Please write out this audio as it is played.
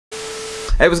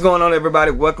Hey, what's going on, everybody?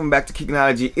 Welcome back to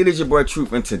KICKnology. It is your boy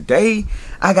Truth, and today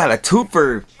I got a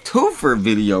twofer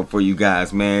video for you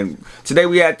guys, man. Today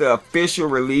we had the official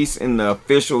release and the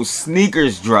official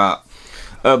sneakers drop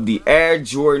of the Air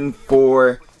Jordan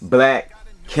 4 Black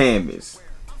Canvas.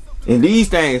 And these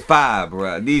things fire,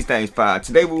 bro. These things fire.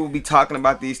 Today we will be talking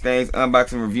about these things,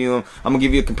 unboxing, reviewing. I'm gonna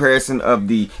give you a comparison of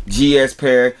the GS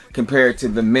pair compared to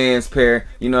the men's pair.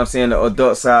 You know what I'm saying? The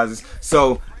adult sizes.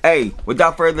 So, hey,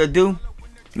 without further ado,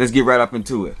 let's get right up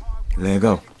into it. Let's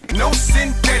go. No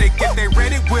synthetic, if they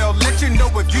ready, we'll let you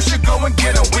know if you should go and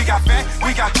get them. We got fat,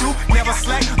 we got two, never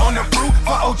slack on the fruit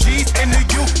for OGs and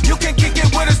the youth. You can kick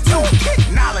it with us too.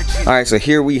 KICKnology. Alright, so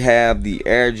here we have the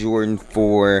Air Jordan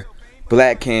 4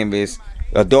 Black Canvas,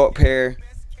 adult pair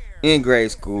in grade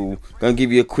school. Gonna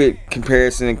give you a quick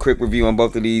comparison and quick review on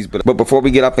both of these, but before we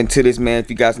get up into this, man, if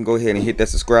you guys can go ahead and hit that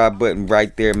subscribe button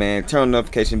right there, man, turn on the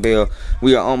notification bell.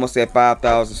 We are almost at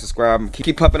 5,000 subscribers.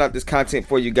 Keep pumping out this content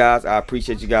for you guys. I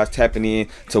appreciate you guys tapping in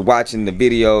to watching the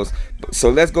videos. So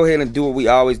let's go ahead and do what we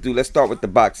always do. Let's start with the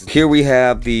boxes. Here we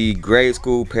have the grade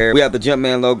school pair. We have the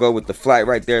Jumpman logo with the flight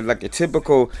right there, like a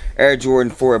typical Air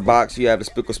Jordan 4 box. You have the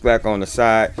spickle splack on the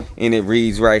side, and it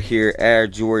reads right here, Air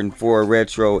Jordan 4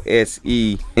 Retro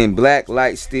SE in black,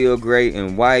 light steel gray,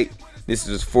 and white. This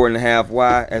is 4.5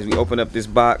 wide. As we open up this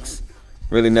box,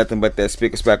 really nothing but that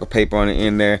spickle spackle paper on the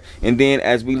end there. And then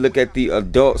as we look at the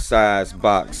adult size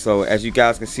box, so as you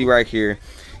guys can see right here,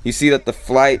 you see that the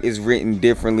flight is written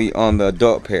differently on the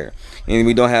adult pair, and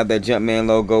we don't have that Jumpman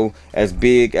logo as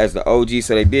big as the OG,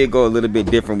 so they did go a little bit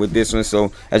different with this one.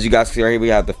 So as you guys see right here, we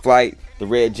have the flight, the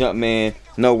red Jumpman,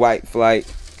 no white flight.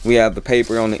 We have the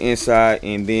paper on the inside,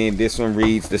 and then this one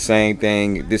reads the same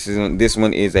thing. This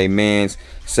one is a man's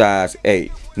size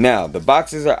 8. Now the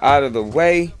boxes are out of the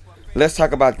way. Let's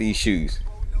talk about these shoes.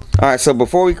 All right, so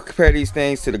before we compare these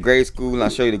things to the grade school, and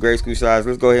I'll show you the grade school size,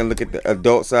 let's go ahead and look at the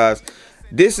adult size.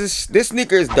 This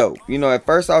sneaker is dope. You know, at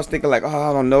first I was thinking like, oh,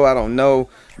 I don't know,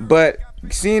 but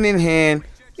seeing in hand,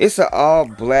 it's an all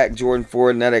black Jordan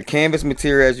 4. Now that canvas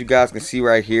material, as you guys can see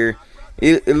right here,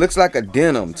 it looks like a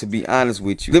denim, to be honest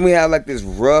with you. Then we have like this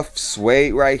rough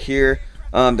suede right here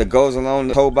that goes along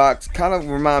the toe box. Kind of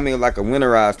remind me of like a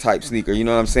winterized type sneaker, you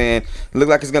know what I'm saying? It looks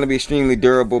like it's going to be extremely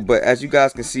durable, but as you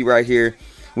guys can see right here,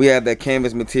 we have that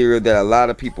canvas material that a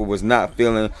lot of people was not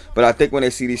feeling, but I think when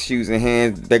they see these shoes in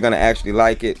hand, they're going to actually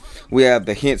like it. We have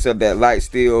the hints of that light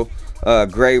steel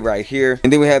gray right here,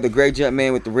 and then we have the gray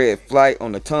Jumpman with the red flight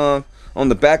on the tongue. On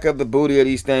the back of the booty of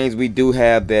these things, we do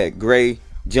have that gray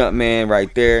Jumpman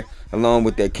right there, along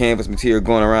with that canvas material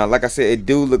going around. Like I said, it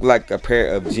do look like a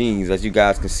pair of jeans, as you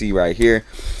guys can see right here.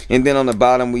 And then on the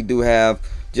bottom, we do have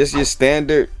just your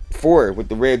standard 4 with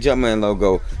the red Jumpman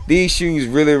logo. These shoes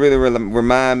really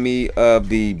remind me of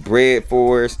the Bread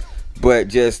 4s, but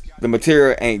just the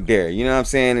material ain't there, you know what I'm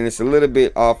saying? And it's a little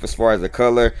bit off as far as the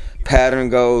color pattern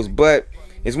goes, but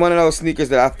it's one of those sneakers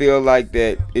that I feel like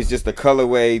that it's just a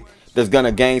colorway that's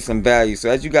gonna gain some value. So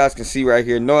as you guys can see right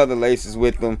here, no other laces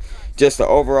with them, just the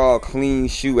overall clean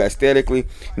shoe aesthetically.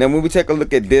 Now when we take a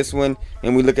look at this one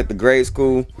and we look at the grade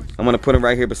school, I'm gonna put them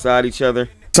right here beside each other.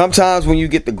 Sometimes when you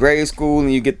get the grade school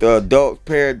and you get the adult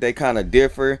pair, they kind of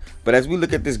differ, but as we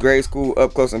look at this grade school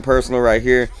up close and personal right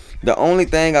here, the only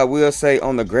thing I will say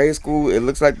on the grade school, it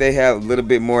looks like they have a little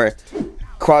bit more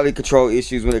quality control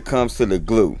issues when it comes to the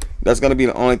glue. That's going to be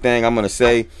the only thing I'm going to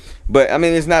say, but I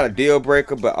mean, it's not a deal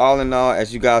breaker, but all in all,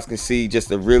 as you guys can see,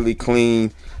 just a really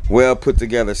clean, well put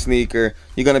together sneaker.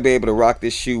 You're going to be able to rock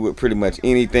this shoe with pretty much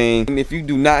anything. And if you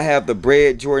do not have the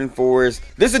bread Jordan 4s,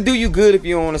 this will do you good if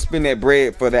you don't want to spend that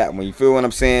bread for that one. You feel what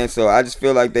I'm saying? So I just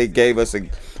feel like they gave us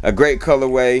a great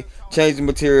colorway, changed the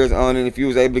materials on it. If you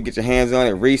was able to get your hands on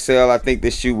it resale, I think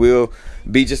this shoe will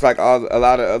be just like a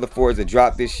lot of other 4s that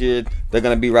dropped this year. They're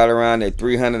gonna be right around that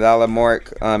 $300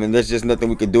 mark, and there's just nothing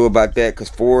we can do about that, because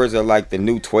 4s are like the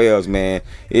new 12s, man.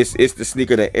 It's the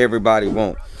sneaker that everybody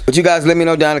wants. But you guys let me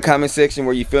know down in the comment section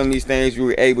where you feeling these things. We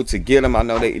were able to get them. I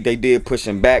know they did push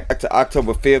them back to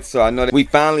October 5th, so I know that we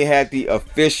finally had the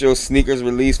official sneakers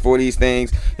release for these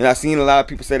things. And I've seen a lot of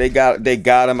people say they got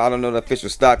them. I don't know the official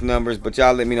stock numbers, but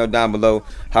y'all let me know down below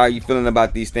how are you feeling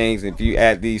about these things if you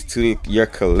add these to your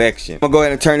collection. I'm gonna go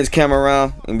ahead and turn this camera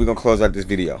around and we're gonna close out this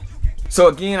video. So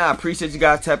again, I appreciate you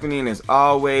guys tapping in as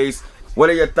always. What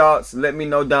are your thoughts? Let me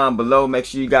know down below. Make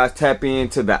sure you guys tap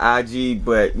into the IG,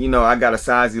 but you know, I got a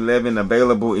size 11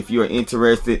 available if you're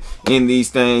interested in these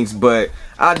things. But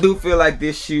I do feel like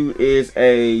this shoe is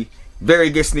a very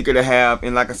good sneaker to have,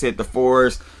 and like I said, the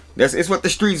 4s, it's what the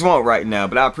streets want right now.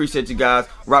 But I appreciate you guys.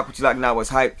 Rock what you like, not what's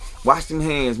hype. Wash them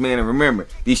hands, man, and remember,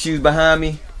 these shoes behind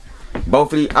me,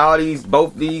 Both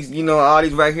these, you know, all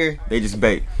these right here, they just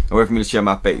bait. A way for me to share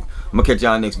my faith. I'm gonna catch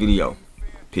y'all next video.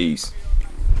 Peace.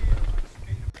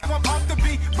 I'm off the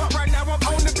beat, but right now I'm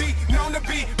on the beat, known to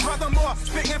be, brother more,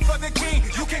 spitting for the king.